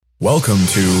Welcome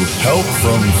to Help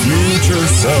from Future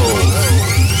Self.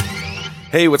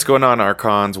 Hey, what's going on,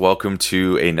 Archons? Welcome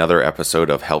to another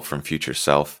episode of Help from Future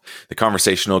Self, the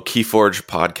conversational Keyforge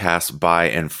podcast by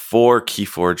and for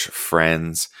Keyforge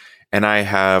friends. And I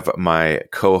have my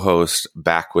co-host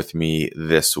back with me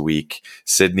this week.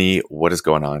 Sydney, what is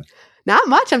going on? Not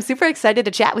much. I'm super excited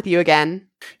to chat with you again.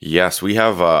 Yes, we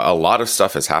have a lot of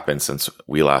stuff has happened since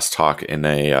we last talked. In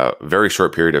a very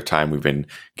short period of time, we've been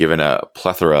given a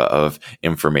plethora of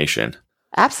information.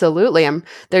 Absolutely.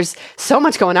 There's so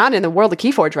much going on in the world of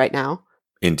Keyforge right now.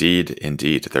 Indeed.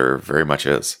 There very much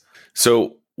is.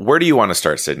 So where do you want to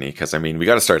start, Sydney? Because, we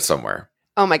got to start somewhere.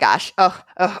 Oh my gosh.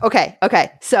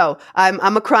 Okay. So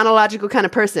I'm a chronological kind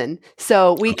of person.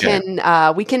 So we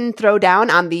can throw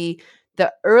down on the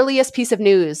earliest piece of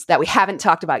news that we haven't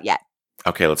talked about yet.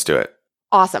 Okay, let's do it.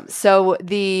 Awesome. So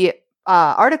the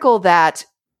article that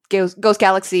Ghost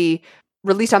Galaxy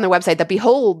released on their website, that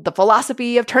behold, the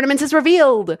philosophy of tournaments is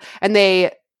revealed. And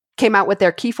they came out with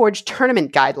their Keyforge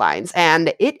tournament guidelines.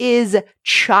 And it is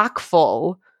chock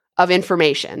full of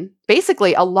information.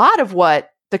 Basically, a lot of what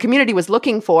the community was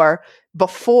looking for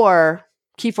before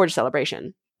Keyforge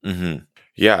Celebration. Mm-hmm.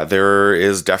 Yeah, there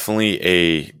is definitely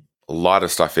a lot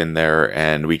of stuff in there,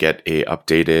 and we get a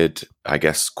updated,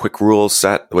 quick rules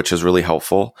set, which is really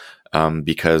helpful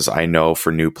because I know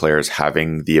for new players,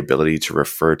 having the ability to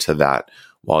refer to that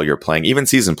while you're playing, even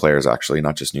seasoned players, actually,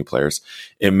 not just new players,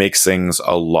 it makes things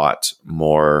a lot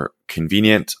more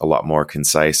convenient, a lot more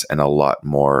concise, and a lot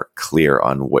more clear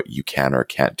on what you can or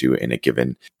can't do in a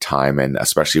given time. And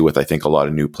especially with, I think, a lot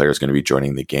of new players going to be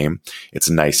joining the game, it's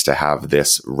nice to have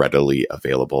this readily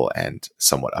available and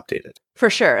somewhat updated. For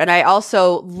sure. And I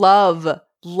also love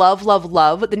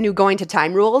the new going to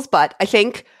time rules, but I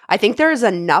think there's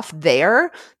enough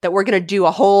there that we're going to do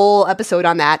a whole episode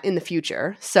on that in the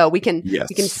future. So we can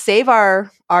save our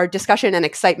discussion and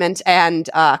excitement and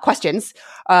questions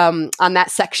on that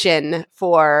section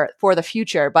for the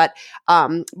future. But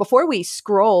before we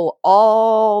scroll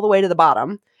all the way to the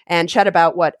bottom and chat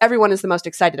about what everyone is the most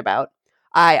excited about,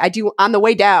 I do, on the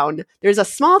way down, there's a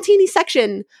small teeny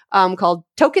section called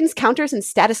tokens, counters, and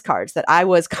status cards that I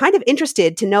was kind of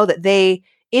interested to know that they,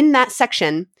 in that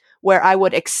section where I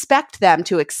would expect them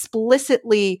to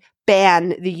explicitly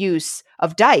ban the use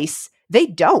of dice, they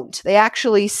don't. They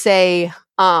actually say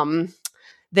you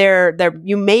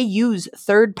may use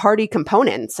third-party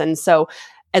components. And so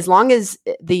as long as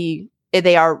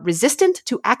they are resistant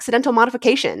to accidental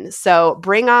modification. So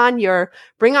bring on your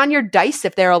dice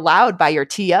if they're allowed by your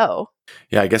TO.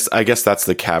 Yeah, I guess that's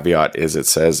the caveat. Is it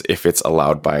says if it's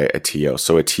allowed by a TO.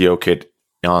 So a TO could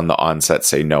on the onset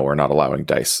say, no, we're not allowing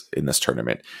dice in this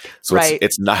tournament. So right.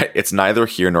 It's neither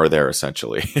here nor there,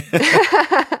 essentially.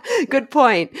 Good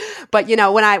point. But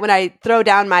when I throw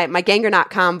down my Gangernaut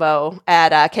combo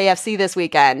at KFC this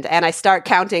weekend and I start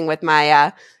counting with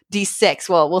my D6,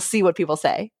 well, we'll see what people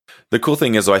say. The cool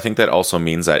thing is, though, I think that also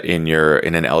means that in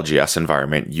an LGS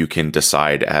environment, you can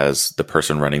decide as the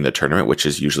person running the tournament, which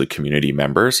is usually community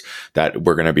members, that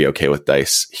we're going to be okay with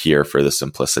dice here for the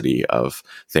simplicity of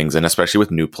things. And especially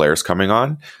with new players coming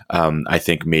on, I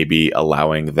think maybe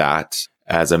allowing that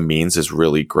as a means is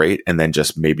really great. And then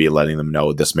just maybe letting them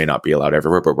know this may not be allowed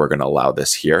everywhere, but we're going to allow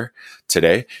this here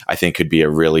today, I think could be a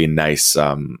really nice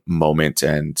moment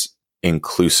and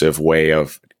inclusive way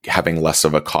of having less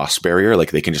of a cost barrier. Like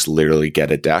they can just literally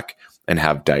get a deck and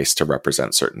have dice to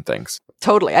represent certain things.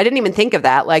 Totally. I didn't even think of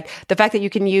that. Like the fact that you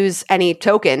can use any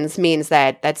tokens means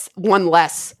that that's one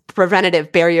less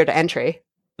preventative barrier to entry.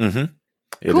 Mm-hmm.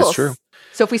 It Cool. is true.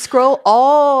 So if we scroll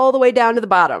all the way down to the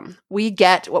bottom, we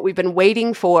get what we've been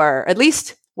waiting for, at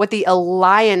least what the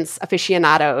Alliance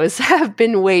aficionados have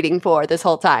been waiting for this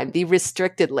whole time, the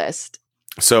restricted list.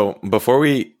 So before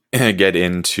we get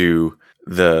into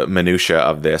the minutia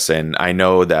of this, and I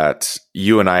know that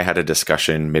you and I had a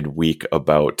discussion midweek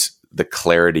about the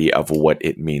clarity of what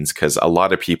it means, because a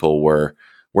lot of people were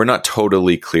not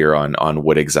totally clear on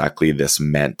what exactly this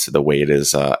meant the way it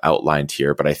is outlined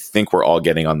here, but I think we're all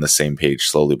getting on the same page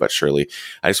slowly but surely.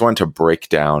 I just wanted to break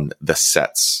down the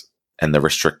sets and the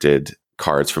restricted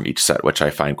cards from each set, which I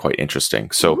find quite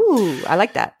interesting. So Ooh, I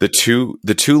like that. The two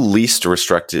least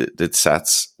restricted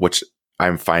sets, which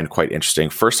I find quite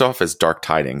interesting. First off is Dark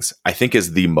Tidings, I think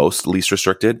is the most least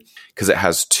restricted because it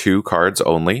has 2 cards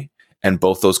only. And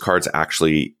both those cards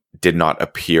actually did not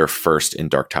appear first in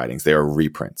Dark Tidings. They are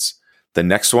reprints. The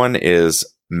next one is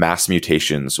Mass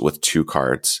Mutations with 2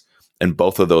 cards. And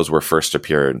both of those were first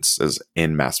appearances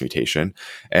in Mass Mutation.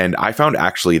 And I found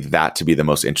actually that to be the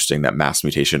most interesting, that Mass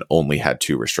Mutation only had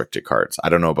 2 restricted cards. I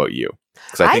don't know about you,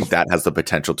 because I think that has the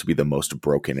potential to be the most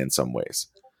broken in some ways.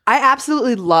 I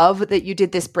absolutely love that you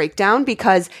did this breakdown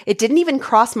because it didn't even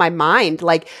cross my mind.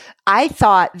 Like, I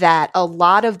thought that a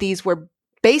lot of these were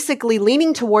basically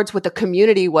leaning towards what the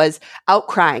community was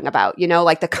outcrying about,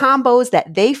 like the combos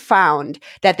that they found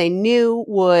that they knew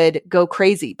would go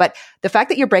crazy. But the fact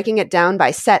that you're breaking it down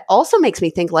by set also makes me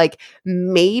think like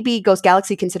maybe Ghost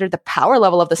Galaxy considered the power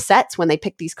level of the sets when they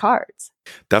picked these cards.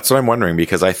 That's what I'm wondering,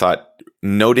 because I thought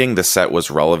noting the set was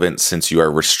relevant since you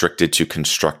are restricted to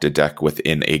construct a deck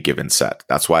within a given set.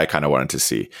 That's why I kind of wanted to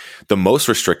see. The most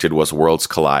restricted was Worlds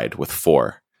Collide with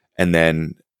 4.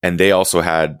 And they also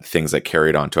had things that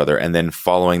carried on to other. And then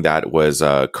following that was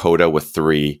Coda with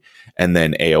 3, and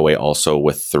then AOA also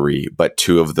with 3. But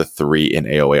 2 of the 3 in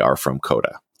AOA are from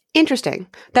Coda. Interesting.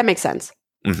 That makes sense.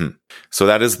 Mm-hmm. So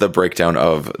that is the breakdown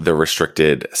of the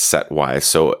restricted set-wise.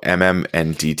 So MM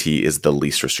and DT is the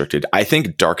least restricted. I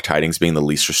think Dark Tidings being the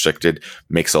least restricted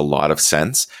makes a lot of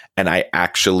sense. And I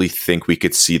actually think we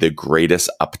could see the greatest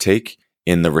uptake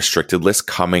in the restricted list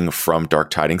coming from Dark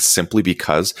Tidings simply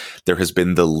because there has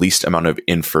been the least amount of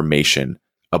information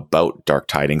about Dark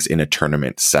Tidings in a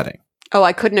tournament setting. Oh,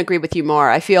 I couldn't agree with you more.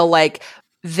 I feel like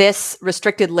this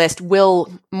restricted list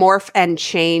will morph and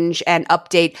change and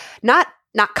update, not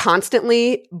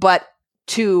constantly, but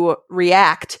to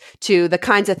react to the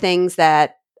kinds of things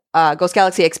that Ghost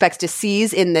Galaxy expects to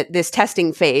seize in this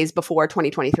testing phase before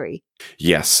 2023.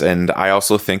 Yes, and I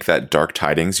also think that Dark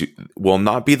Tidings will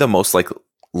not be the most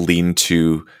lean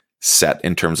to set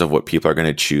in terms of what people are going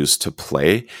to choose to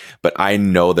play, but I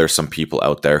know there's some people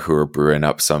out there who are brewing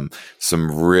up some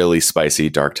really spicy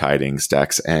Dark Tidings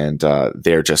decks, and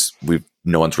they're just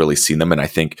no one's really seen them, and I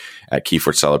think at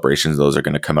Keyforge Celebrations those are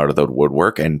going to come out of the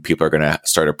woodwork, and people are going to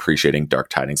start appreciating Dark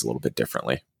Tidings a little bit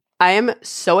differently. I am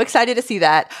so excited to see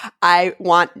that. I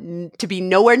want to be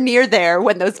nowhere near there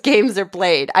when those games are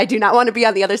played. I do not want to be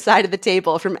on the other side of the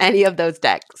table from any of those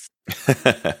decks.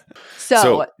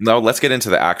 So now let's get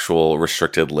into the actual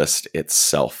restricted list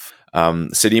itself.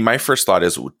 Sydney, my first thought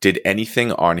is, did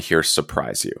anything on here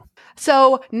surprise you?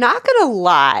 So, not gonna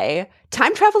lie,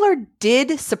 Time Traveler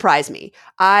did surprise me.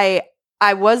 I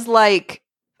was like,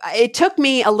 it took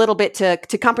me a little bit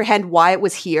to comprehend why it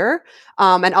was here.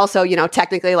 And also,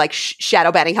 technically like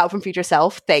shadow banning Help from Future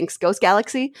Self. Thanks, Ghost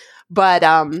Galaxy. But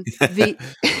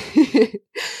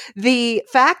the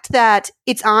fact that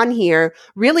it's on here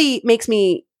really makes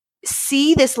me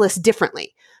see this list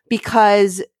differently,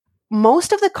 because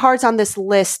most of the cards on this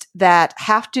list that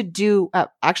have to do,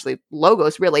 actually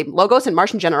Logos and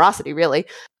Martian Generosity really,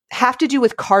 have to do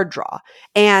with card draw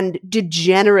and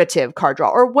degenerative card draw,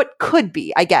 or what could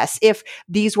be, I guess, if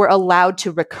these were allowed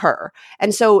to recur.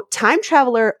 And so Time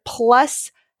Traveler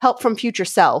plus Help from Future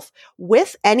Self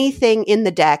with anything in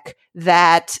the deck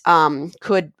that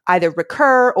could either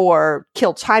recur or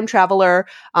kill Time Traveler.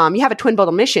 You have a Twin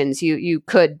Bottle Missions, you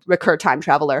could recur Time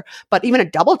Traveler, but even a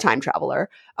double Time Traveler,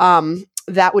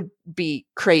 that would be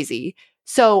crazy.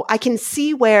 So I can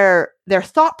see where their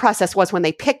thought process was when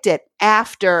they picked it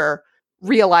after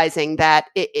realizing that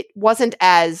it wasn't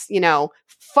as,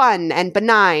 fun and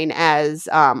benign as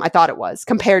I thought it was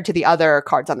compared to the other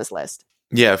cards on this list.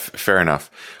 Yeah, fair enough.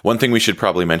 One thing we should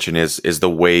probably mention is the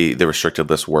way the restricted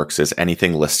list works is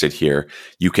anything listed here,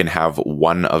 you can have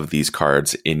one of these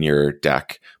cards in your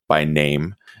deck by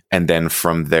name. And then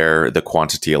from there, the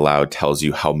quantity allowed tells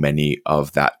you how many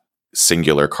of that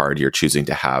singular card you're choosing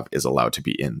to have is allowed to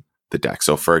be in the deck.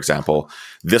 So for example,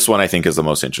 this one I think is the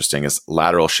most interesting is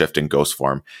Lateral Shift and Ghost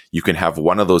Form. You can have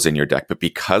one of those in your deck, but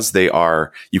because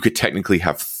you could technically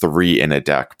have 3 in a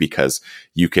deck because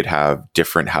you could have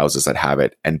different houses that have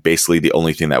it. And basically the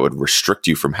only thing that would restrict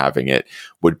you from having it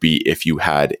would be if you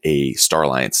had a Star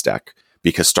Alliance deck,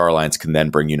 because Star Alliance can then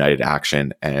bring United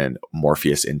Action and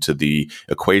Morpheus into the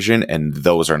equation, and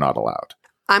those are not allowed.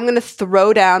 I'm going to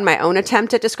throw down my own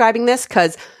attempt at describing this,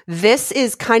 because this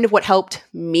is kind of what helped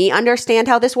me understand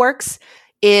how this works,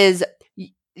 is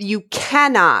you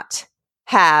cannot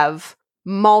have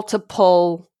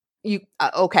multiple,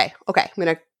 okay,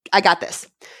 I got this.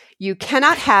 You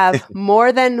cannot have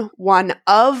more than one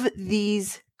of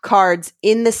these cards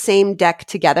in the same deck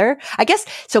together. I guess,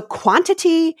 so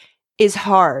quantity is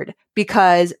hard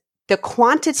because the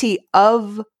quantity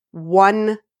of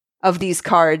one of these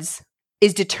cards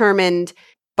is determined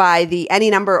by the any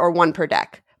number or one per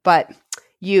deck. But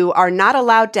you are not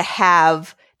allowed to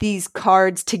have these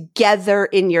cards together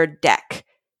in your deck.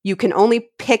 You can only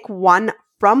pick one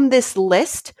from this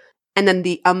list, and then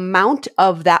the amount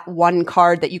of that one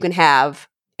card that you can have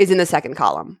is in the second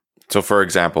column. So for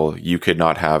example, you could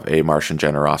not have a Martian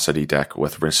Generosity deck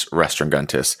with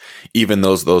Restringuntus. Even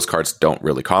though those cards don't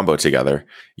really combo together,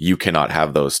 you cannot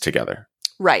have those together.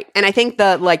 Right. And I think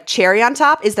the like cherry on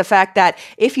top is the fact that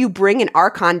if you bring an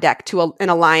Archon deck to an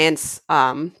Alliance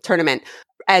tournament,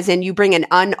 as in you bring an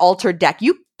unaltered deck,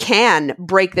 you can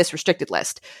break this restricted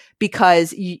list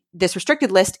because this restricted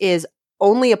list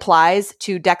only applies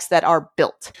to decks that are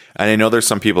built. And I know there's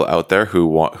some people out there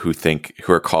who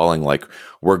are calling like,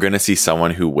 we're going to see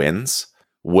someone who wins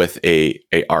with a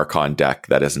Archon deck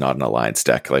that is not an Alliance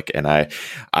deck. Like, and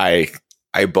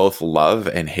I both love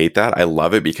and hate that. I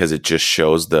love it because it just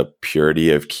shows the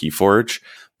purity of Keyforge,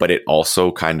 but it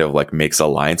also kind of like makes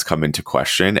Alliance come into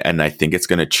question. And I think it's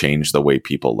going to change the way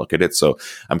people look at it. So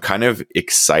I'm kind of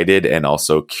excited and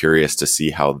also curious to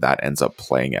see how that ends up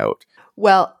playing out.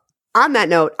 Well, on that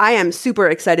note, I am super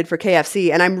excited for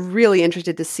KFC, and I'm really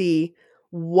interested to see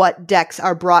what decks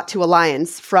are brought to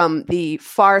Alliance from the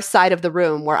far side of the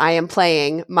room where I am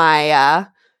playing my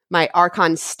my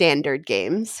Archon standard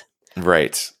games.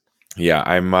 Right. Yeah,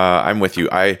 I'm with you.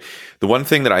 The one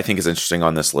thing that I think is interesting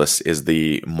on this list is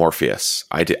the Morpheus.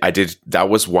 I did that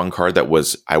was one card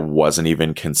that I wasn't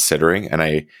even considering, and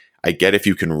I get if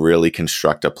you can really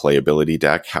construct a playability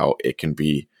deck how it can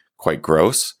be quite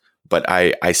gross. But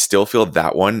I still feel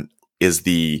that one is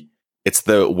it's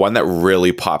the one that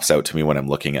really pops out to me when I'm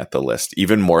looking at the list,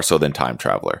 even more so than Time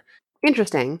Traveler.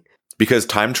 Interesting. Because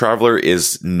Time Traveler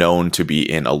is known to be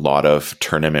in a lot of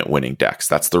tournament winning decks.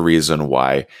 That's the reason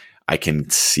why I can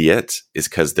see it, is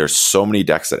because there's so many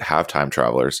decks that have Time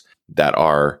Travelers that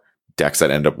are decks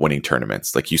that end up winning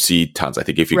tournaments. Like you see tons. I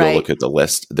think if you go look at the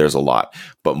list, there's a lot.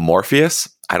 But Morpheus,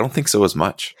 I don't think so as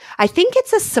much. I think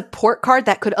it's a support card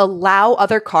that could allow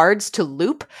other cards to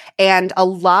loop. And a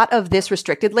lot of this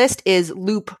restricted list is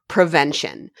loop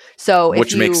prevention. So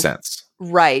which makes sense.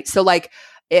 Right. So like,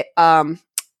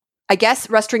 I guess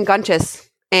Restring Gunchus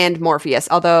and Morpheus,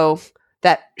 although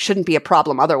that shouldn't be a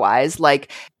problem otherwise,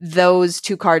 like those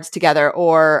two cards together.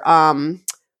 Or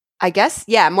I guess,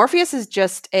 yeah, Morpheus is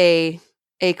just a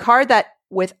card that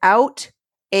without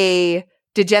a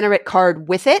degenerate card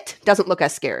with it doesn't look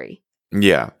as scary.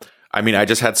 Yeah. I mean, I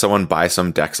just had someone buy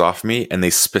some decks off me, and they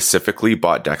specifically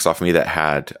bought decks off me that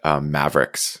had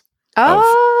Mavericks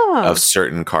of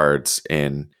certain cards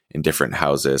in different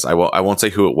houses. I won't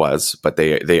say who it was, but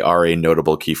they are a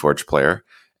notable Keyforge player,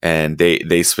 and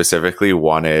they specifically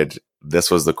wanted.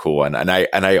 This was the cool one, and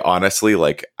I honestly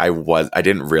I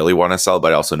didn't really want to sell,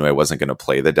 but I also knew I wasn't going to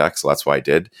play the deck, so that's why I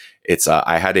did. It's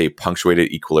I had a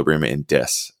Punctuated Equilibrium in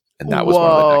Dis. And that was one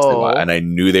of the decks they bought. And I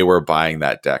knew they were buying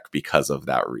that deck because of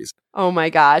that reason. Oh my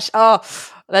gosh. Oh,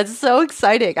 that's so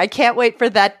exciting. I can't wait for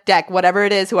that deck, whatever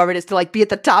it is, whoever it is, to like be at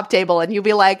the top table and you'll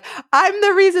be like, I'm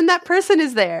the reason that person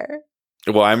is there.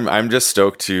 Well, I'm just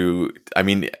stoked to, I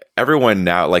mean, everyone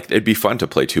now, like it'd be fun to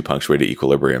play 2 Punctuated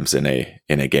Equilibriums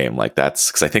in a game like that's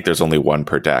because I think there's only one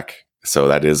per deck. So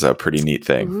that is a pretty neat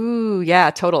thing. Ooh, yeah,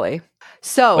 totally.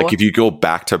 So like if you go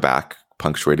back to back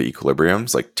Punctuated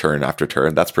Equilibriums, like turn after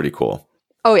turn, that's pretty cool.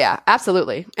 Oh yeah,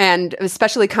 absolutely. And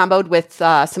especially comboed with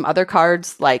some other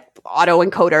cards like Auto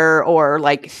Encoder or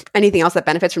like anything else that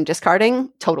benefits from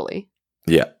discarding. Totally.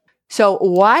 Yeah. So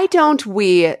why don't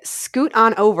we scoot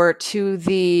on over to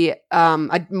the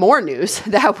more news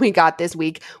that we got this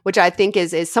week, which I think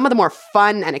is some of the more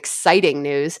fun and exciting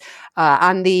news.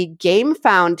 On the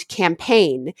GameFound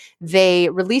campaign, they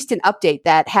released an update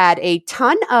that had a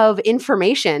ton of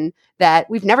information that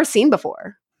we've never seen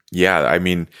before. Yeah, I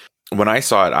mean, when I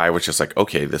saw it, I was just like,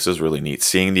 okay, this is really neat.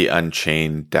 Seeing the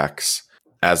Unchained decks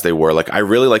as they were, like, I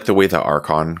really like the way the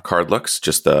Archon card looks,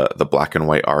 just the black and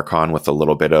white Archon with a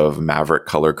little bit of Maverick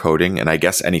color coding. And I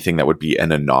guess anything that would be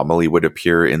an anomaly would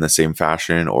appear in the same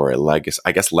fashion, or a Legacy.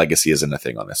 I guess Legacy isn't a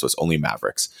thing on this, so it's only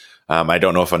Mavericks. I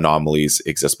don't know if anomalies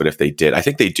exist, but if they did, I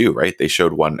think they do, right? They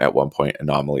showed one at one point,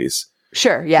 anomalies.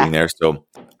 Sure, yeah. Being there. So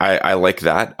I like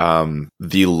that.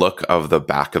 The look of the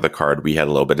back of the card, we had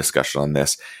a little bit of discussion on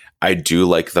this. I do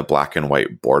like the black and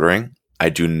white bordering. I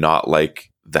do not like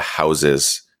the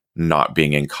houses not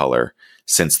being in color,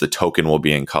 since the token will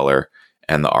be in color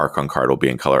and the Archon card will be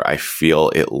in color. I feel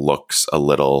it looks a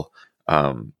little,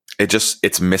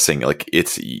 it's missing. Like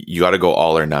you got to go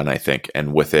all or none, I think.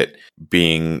 And with it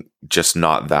being just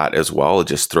not that as well, it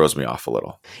just throws me off a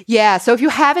little. Yeah. So if you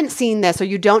haven't seen this or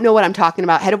you don't know what I'm talking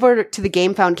about, head over to the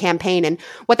GameFound campaign. And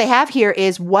what they have here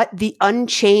is what the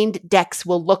Unchained decks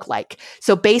will look like.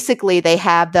 So basically they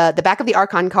have the back of the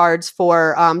Archon cards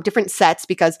for different sets,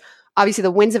 because obviously the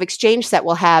Winds of Exchange set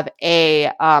will have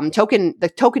a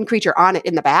the token creature on it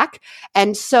in the back.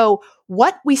 And so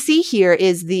what we see here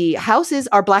is the houses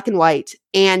are black and white,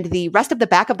 and the rest of the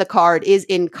back of the card is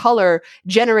in color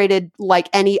generated like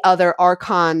any other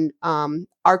Archon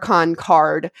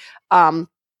card.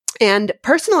 And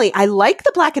personally, I like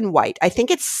the black and white. I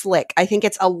think it's slick. I think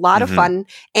it's a lot of fun.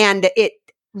 And it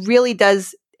really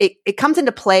does, it comes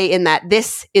into play in that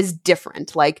this is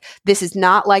different. Like, this is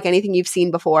not like anything you've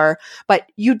seen before.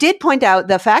 But you did point out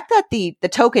the fact that the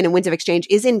token in Winds of Exchange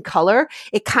is in color.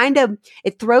 It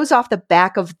throws off the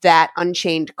back of that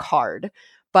Unchained card.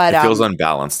 But it feels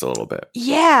unbalanced a little bit.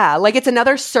 Yeah, like it's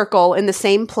another circle in the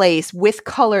same place with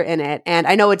color in it. And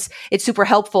I know it's super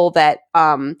helpful that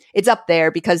it's up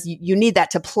there because you need that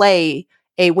to play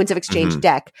a Winds of Exchange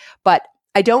deck. But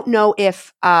I don't know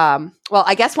if, well,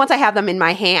 I guess once I have them in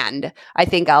my hand, I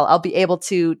think I'll be able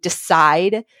to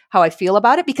decide how I feel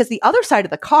about it, because the other side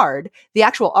of the card, the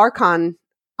actual Archon,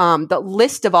 the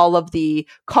list of all of the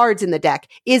cards in the deck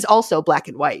is also black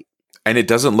and white. And it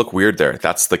doesn't look weird there.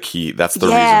 That's the key. That's the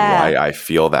reason why I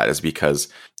feel that, is because,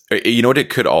 you know what it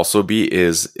could also be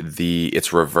is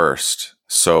it's reversed.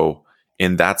 So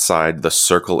in that side, the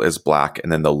circle is black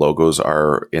and then the logos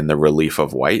are in the relief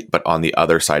of white. But on the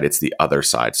other side, it's the other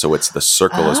side. So it's the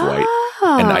circle is white.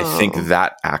 And I think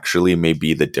that actually may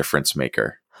be the difference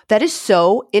maker. That is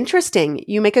so interesting.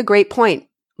 You make a great point.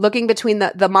 Looking between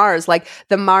the Mars, like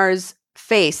the Mars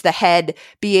face, the head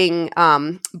being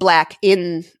black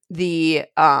in the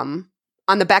on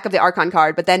the back of the Archon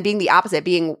card, but then being the opposite,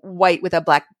 being white with a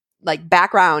black like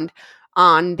background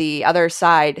on the other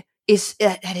side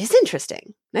that is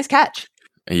interesting. Nice catch.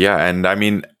 Yeah, and I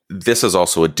mean, this is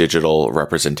also a digital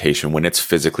representation. When it's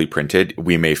physically printed,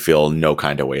 we may feel no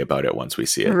kind of way about it once we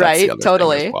see it. Right, That's the other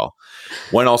totally. thing as well.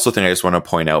 One also thing I just want to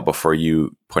point out before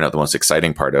you point out the most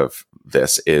exciting part of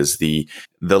this is the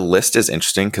list is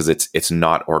interesting because it's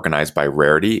not organized by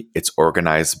rarity. It's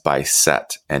organized by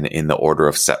set and in the order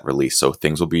of set release. So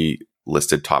things will be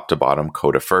listed top to bottom: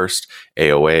 Coda first,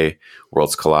 AOA,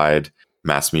 Worlds Collide,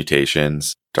 Mass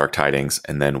Mutations, Dark Tidings,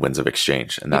 and then Winds of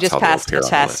Exchange. And that's how they'll appear on the list. We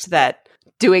just passed a test that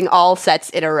doing all sets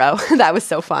in a row. That was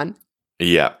so fun.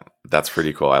 Yeah, that's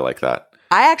pretty cool. I like that.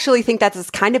 I actually think that's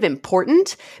kind of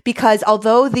important because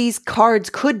although these cards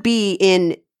could be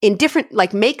in different,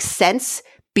 like, make sense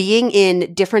being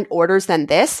in different orders than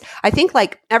this, I think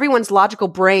like everyone's logical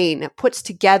brain puts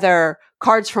together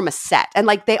cards from a set, and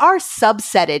like they are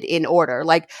subsetted in order.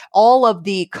 Like all of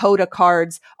the Coda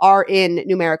cards are in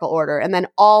numerical order, and then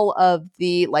all of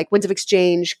the like Winds of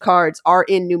Exchange cards are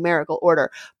in numerical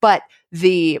order. But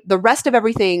the rest of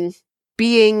everything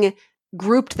being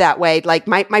grouped that way, like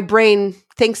my brain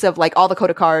thinks of like all the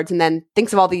Coda cards and then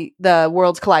thinks of all the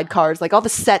Worlds Collide cards, like all the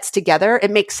sets together. It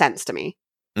makes sense to me.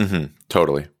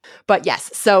 Totally. But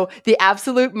yes, so the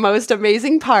absolute most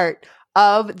amazing part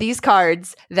of these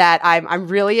cards that I'm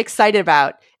really excited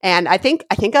about, and I think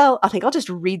I'll just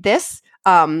read this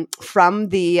from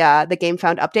the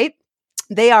GameFound update.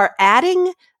 They are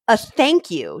adding a thank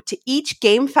you to each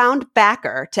GameFound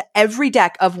backer to every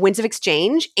deck of Winds of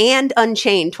Exchange and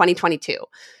Unchained 2022.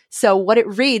 So what it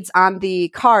reads on the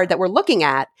card that we're looking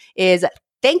at is,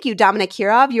 "Thank you, Dominic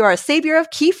Kirov. You are a savior of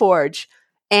Keyforge."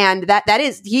 And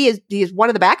he is one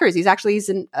of the backers. He's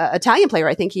an Italian player.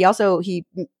 I think he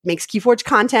makes Keyforge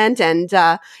content. And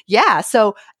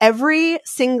so every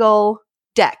single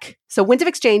deck, so Winds of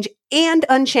Exchange and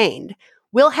Unchained,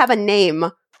 will have a name,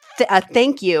 a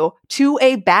thank you to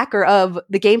a backer of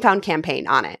the GameFound campaign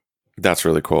on it. That's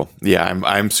really cool. Yeah,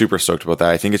 I'm super stoked about that.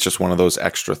 I think it's just one of those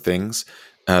extra things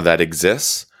that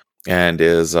exists and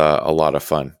is a lot of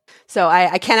fun. So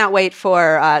I cannot wait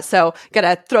for,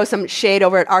 gotta throw some shade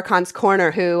over at Archon's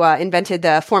Corner, who invented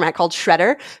the format called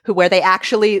Shredder, where they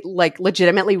actually like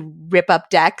legitimately rip up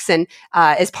decks, and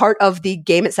as part of the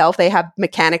game itself, they have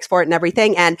mechanics for it and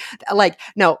everything. And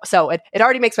so it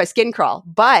already makes my skin crawl,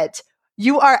 but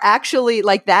you are actually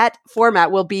like, that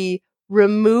format will be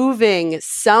removing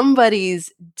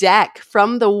somebody's deck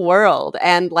from the world.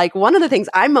 And like, one of the things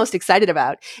I'm most excited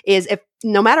about is, if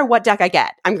no matter what deck I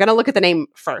get, I'm going to look at the name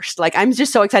first. Like, I'm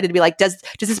just so excited to be like, does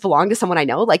this belong to someone I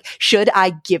know? Like, should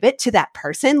I give it to that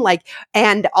person? Like,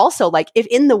 and also like, if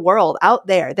in the world out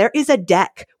there is a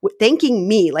deck thanking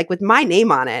me, like with my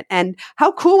name on it, and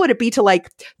how cool would it be to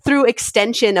like, through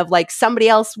extension of like somebody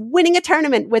else winning a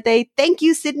tournament with a "Thank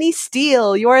you, Sydney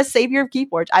Steele. You're a savior of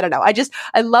Keyforge." I don't know.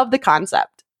 I love the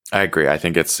concept. I agree. I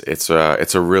think it's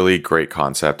a really great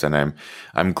concept, and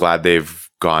I'm glad they've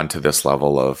gone to this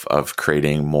level of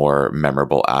creating more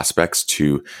memorable aspects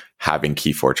to having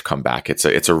Keyforge come back. It's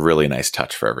a really nice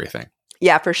touch for everything.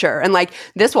 Yeah, for sure. And like,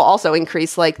 this will also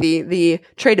increase like the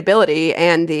tradability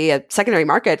and the secondary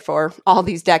market for all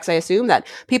these decks. I assume that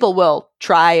people will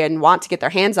try and want to get their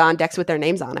hands on decks with their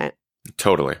names on it.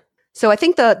 Totally. So I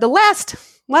think the last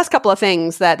last couple of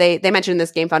things that they mentioned in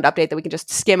this Game Found update that we can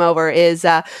just skim over is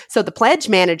so the Pledge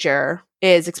Manager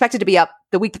is expected to be up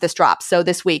the week that this drops. So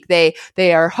this week they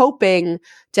are hoping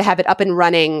to have it up and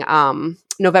running sometime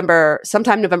November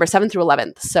 7th through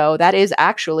 11th. So that is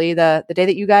actually the day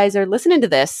that you guys are listening to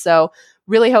this. So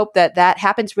really hope that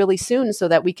happens really soon so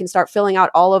that we can start filling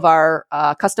out all of our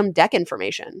custom deck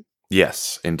information.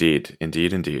 Yes, indeed.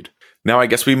 Now, I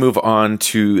guess we move on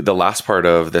to the last part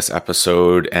of this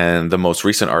episode and the most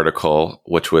recent article,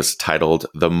 which was titled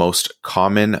 "The Most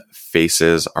Common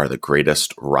Faces Are the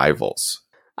Greatest Rivals."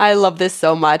 I love this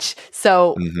so much.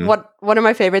 So one of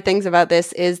my favorite things about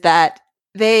this is that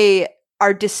they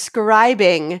are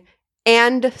describing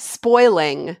and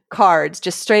spoiling cards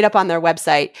just straight up on their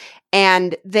website.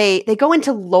 And they go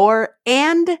into lore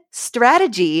and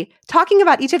strategy talking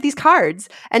about each of these cards.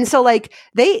 And so like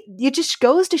it just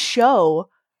goes to show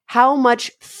how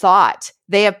much thought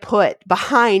they have put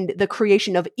behind the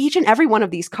creation of each and every one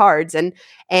of these cards. And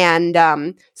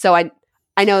so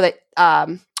I know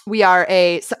that we are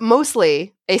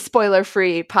mostly a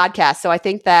spoiler-free podcast. So I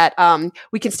think that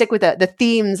we can stick with the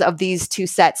themes of these two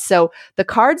sets. So the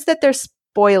cards that they're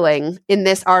spoiling in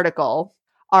this article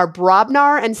are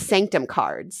Brobnar and Sanctum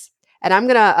cards. And I'm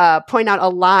going to point out a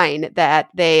line that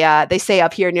they say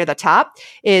up here near the top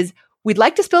is, "We'd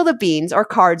like to spill the beans or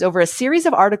cards over a series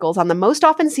of articles on the most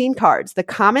often seen cards, the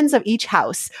commons of each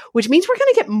house," which means we're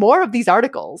going to get more of these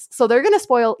articles. So they're going to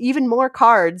spoil even more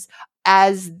cards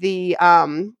as the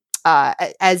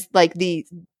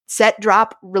set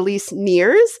drop release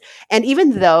nears. And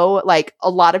even though like a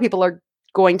lot of people are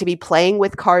going to be playing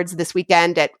with cards this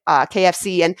weekend at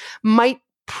KFC and might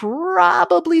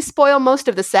probably spoil most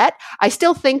of the set, I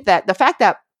still think that the fact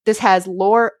that this has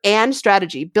lore and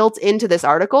strategy built into this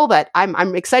article, that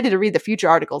I'm excited to read the future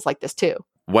articles like this too.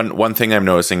 One thing I'm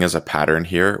noticing is a pattern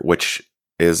here, which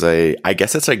is I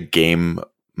guess it's a game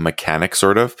mechanic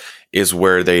sort of, is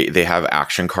where they have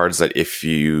action cards that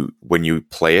when you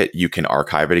play it, you can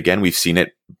archive it again. We've seen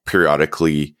it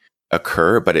periodically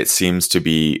occur, but it seems to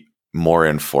be more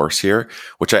in force here,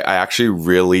 which I actually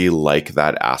really like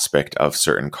that aspect of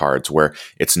certain cards where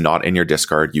it's not in your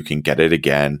discard. You can get it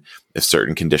again if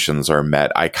certain conditions are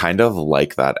met. I kind of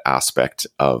like that aspect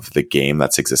of the game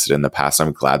that's existed in the past.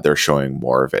 I'm glad they're showing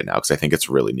more of it now because I think it's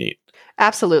really neat.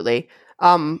 Absolutely.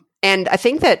 And I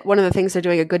think that one of the things they're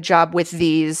doing a good job with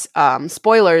these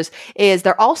spoilers is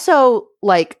they're also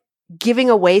like giving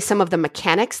away some of the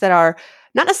mechanics that are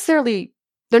not necessarily,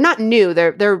 they're not new.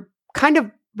 They're kind of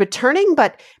returning,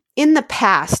 but in the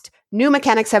past, new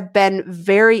mechanics have been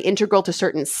very integral to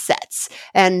certain sets.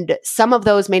 And some of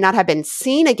those may not have been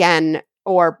seen again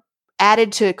or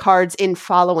added to cards in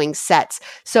following sets.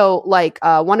 So like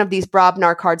one of these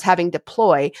Brobnar cards having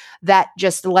Deploy, that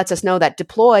just lets us know that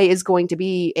Deploy is going to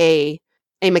be a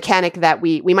mechanic that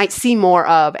we might see more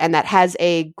of and that has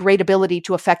a great ability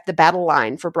to affect the battle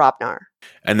line for Brobnar.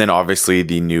 And then obviously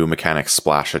the new mechanic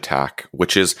Splash Attack,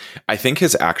 which I think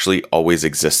has actually always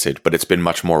existed, but it's been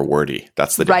much more wordy.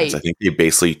 That's the difference. Right. I think they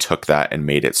basically took that and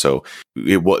made it so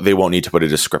they won't need to put a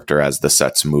descriptor as the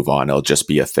sets move on. It'll just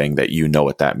be a thing that you know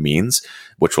what that means,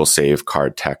 which will save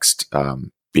card text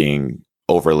being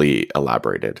overly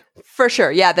elaborated. For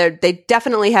sure. Yeah, they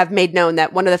definitely have made known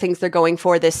that one of the things they're going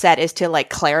for this set is to like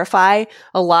clarify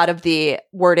a lot of the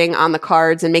wording on the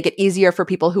cards and make it easier for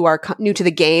people who are new to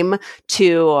the game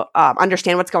to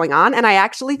understand what's going on. And I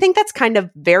actually think that's kind of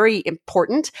very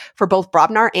important for both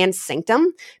Brobnar and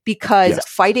Sanctum, because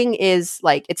fighting is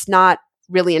like, it's not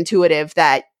really intuitive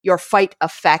that your fight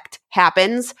effect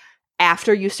happens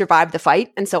after you survive the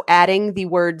fight. And so adding the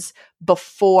words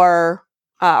before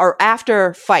or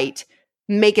after fight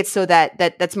make it so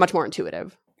that's much more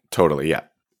intuitive. Totally, yeah.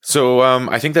 So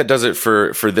I think that does it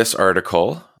for this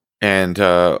article. And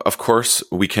of course,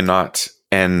 we cannot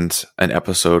end an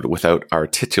episode without our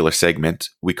titular segment.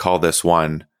 We call this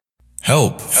one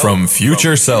Help from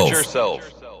Future Self.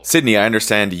 Sydney, I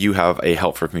understand you have a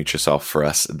Help from Future Self for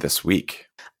us this week.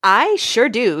 I sure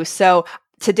do. So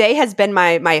today has been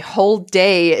my whole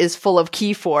day is full of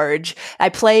Keyforge. I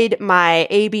played my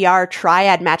ABR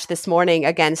Triad match this morning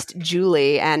against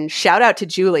Julie, and shout out to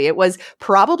Julie. It was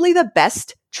probably the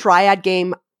best Triad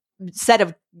set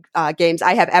of games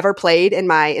I have ever played in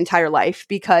my entire life,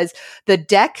 because the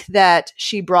deck that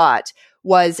she brought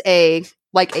was the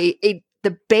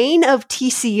bane of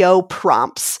TCO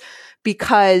prompts,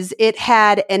 because it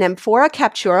had an Amphora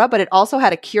Captura, but it also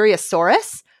had a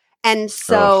Curiosaurus. And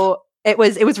so it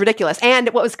was ridiculous. And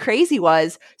what was crazy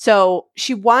was, so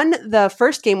she won the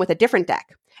first game with a different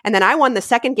deck. And then I won the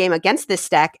second game against this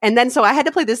deck. And then so I had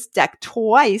to play this deck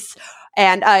twice.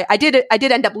 And I did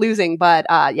end up losing, but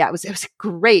yeah, it was a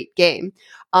great game.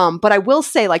 But I will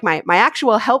say, like, my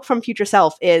actual help from future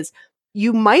self is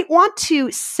you might want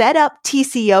to set up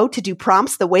TCO to do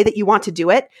prompts the way that you want to do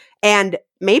it, and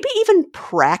maybe even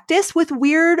practice with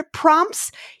weird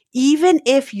prompts, even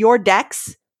if your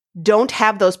decks don't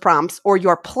have those prompts or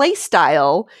your play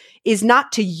style is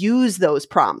not to use those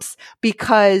prompts,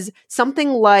 because something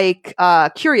like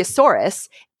Curiosaurus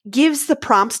gives the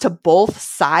prompts to both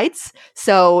sides.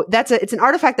 So it's an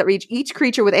artifact that reads each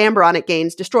creature with amber on it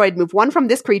gains destroyed. Move one from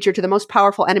this creature to the most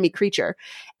powerful enemy creature.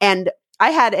 And I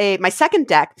had my second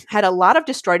deck had a lot of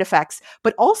destroyed effects,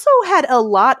 but also had a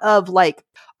lot of like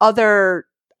other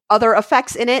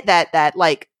effects in it that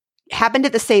like happened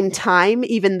at the same time,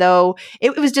 even though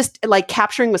it was just like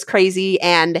capturing was crazy.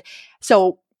 And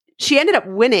so she ended up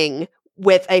winning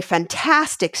with a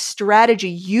fantastic strategy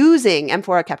using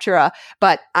Amphora Captura,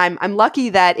 but I'm lucky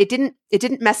that it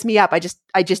didn't mess me up. I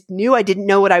just knew I didn't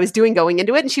know what I was doing going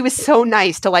into it, and she was so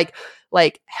nice to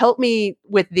like help me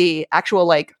with the actual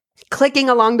like clicking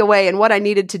along the way and what I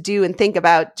needed to do and think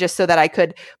about, just so that I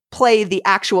could play the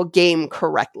actual game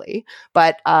correctly.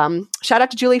 But shout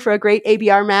out to Julie for a great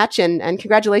ABR match, and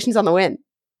congratulations on the win.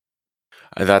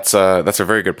 That's a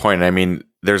very good point. I mean,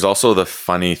 there's also the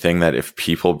funny thing that if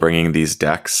people bringing these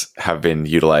decks have been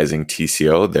utilizing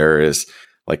TCO, there is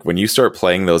like when you start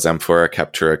playing those Amphora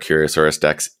Captura Curiosaurus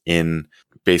decks in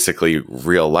basically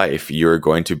real life, you're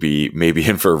going to be maybe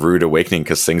in for a rude awakening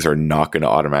because things are not going to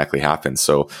automatically happen.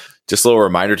 So just a little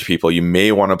reminder to people, you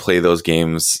may want to play those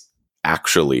games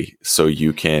actually so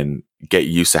you can get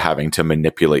used to having to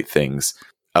manipulate things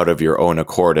out of your own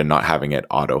accord and not having it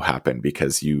auto happen,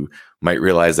 because you might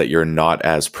realize that you're not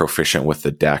as proficient with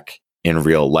the deck in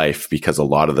real life because a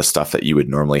lot of the stuff that you would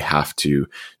normally have to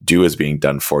do is being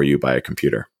done for you by a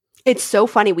computer. It's so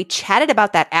funny. We chatted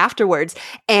about that afterwards,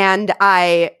 and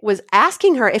I was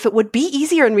asking her if it would be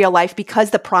easier in real life because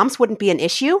the prompts wouldn't be an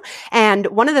issue. And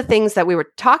one of the things that we were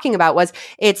talking about was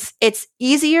it's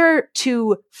easier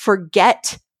to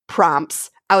forget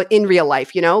prompts out in real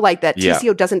life, you know, like that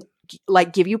TCO doesn't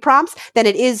like give you prompts than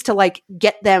it is to like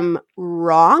get them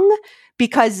wrong,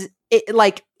 because it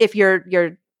like if you're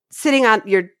staring at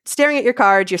your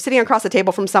cards, you're sitting across the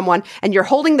table from someone and you're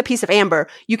holding the piece of amber,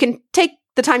 you can take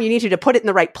the time you need to put it in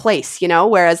the right place, you know,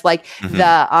 whereas like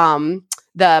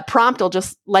the prompt will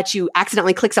just let you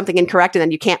accidentally click something incorrect and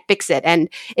then you can't fix it. And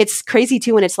it's crazy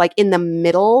too when it's like in the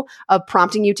middle of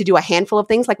prompting you to do a handful of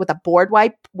things, like with a board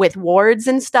wipe with wards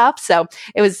and stuff. So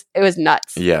it was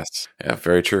nuts. Yes. Yeah,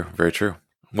 very true. Very true.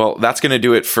 Well, that's going to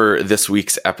do it for this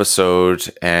week's episode.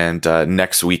 And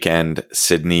next weekend,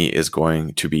 Sydney is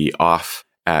going to be off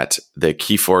at the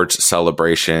Keyforge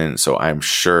celebration. So I'm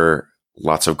sure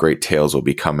lots of great tales will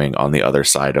be coming on the other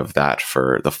side of that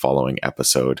for the following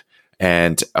episode.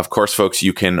 And of course, folks,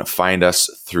 you can find us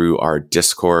through our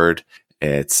Discord.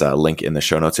 It's a link in the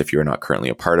show notes if you're not currently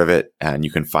a part of it. And you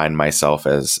can find myself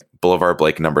as Boulevard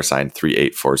Blake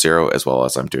 #3840, as well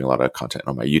as I'm doing a lot of content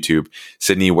on my YouTube.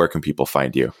 Sydney, where can people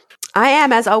find you? I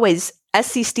am, as always,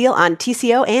 SC Steele on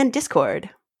TCO and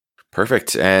Discord.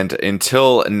 Perfect. And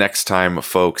until next time,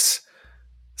 folks,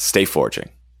 stay forging.